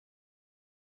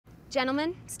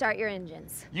Gentlemen, start your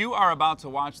engines. You are about to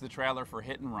watch the trailer for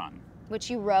Hit and Run. Which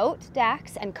you wrote,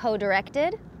 Dax, and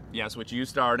co-directed. Yes, which you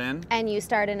starred in. And you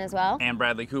starred in as well. And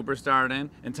Bradley Cooper starred in,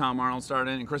 and Tom Arnold starred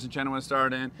in, and Kristen Bell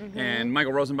starred in, and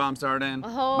Michael Rosenbaum starred in.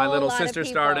 My little sister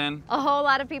starred in. A whole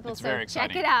lot of people. It's very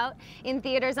exciting. Check it out in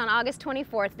theaters on August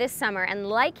 24th this summer, and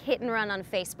like Hit and Run on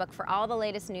Facebook for all the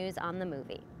latest news on the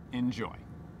movie. Enjoy.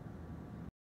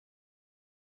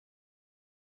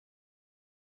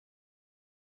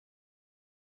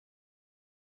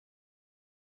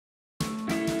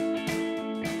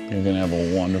 You're gonna have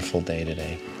a wonderful day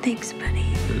today. Thanks,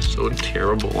 buddy. You're so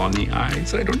terrible on the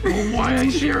eyes. I don't know why I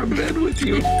share a bed with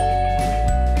you.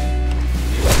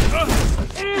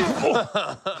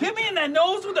 Hit me in the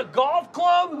nose with a golf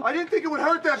club? I didn't think it would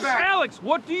hurt that bad. Alex,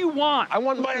 what do you want? I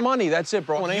want my money, that's it,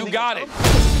 bro. You got it.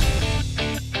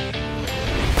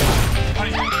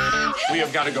 We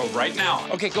have got to go right now.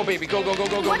 Okay, go, baby. Go, go, go,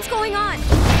 go, go. What's going on?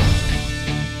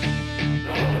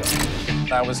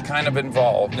 I was kind of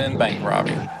involved in bank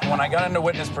robbery. When I got into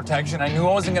witness protection, I knew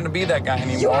I wasn't going to be that guy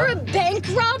anymore. You're a bank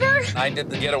robber? I did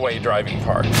the getaway driving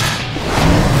part. Who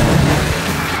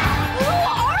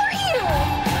are you?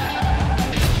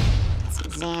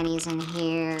 Some Xannies in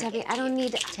here. Debbie, I don't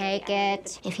need to take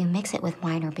it. If you mix it with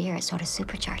wine or beer, it sort of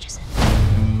supercharges it.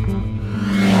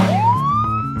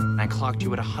 I clocked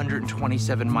you at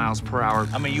 127 miles per hour.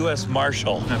 I'm a U.S.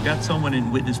 Marshal. I've got someone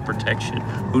in witness protection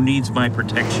who needs my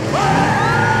protection.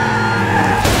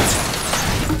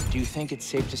 Do you think it's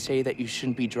safe to say that you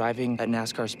shouldn't be driving at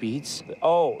NASCAR speeds?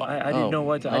 Oh, I didn't know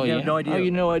what to, I have no idea. Oh,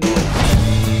 you no idea.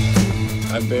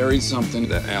 I buried something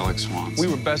that Alex wants. We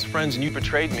were best friends and you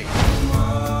betrayed me.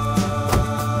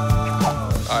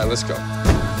 All right, let's go.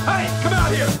 Hey, come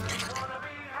out here!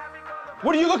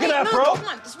 What are you looking at, bro? Come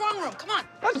on, this wrong room, come on.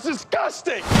 That's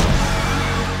disgusting.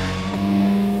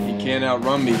 You can't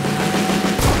outrun me.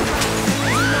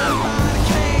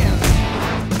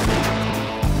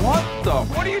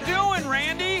 What are you doing,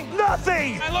 Randy?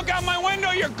 Nothing! I look out my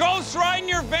window, your ghost riding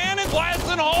your van and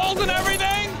blasting holes and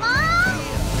everything? Mom!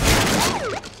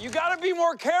 You gotta be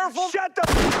more careful. Shut the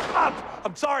up!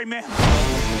 I'm sorry, man.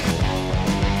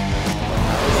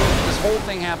 This whole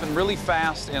thing happened really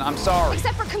fast, and I'm sorry.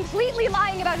 Except for completely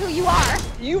lying about who you are.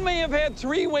 You may have had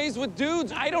 3 ways with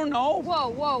dudes. I don't know. Whoa,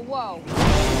 whoa, whoa.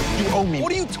 You owe me.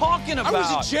 What are you talking about?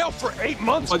 I was in jail for 8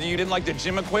 months. Whether you didn't like the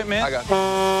gym equipment? I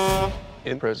got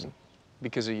in prison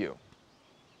because of you.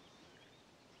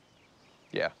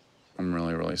 Yeah. I'm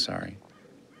really, really sorry.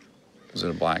 Was it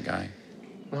a black guy?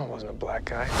 No, it wasn't a black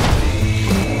guy.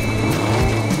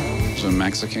 Was it a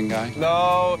Mexican guy?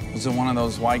 No. Was it one of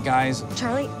those white guys?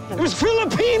 Charlie? It was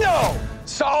Filipino!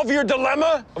 Solve your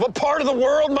dilemma of a part of the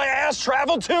world my ass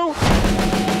traveled to?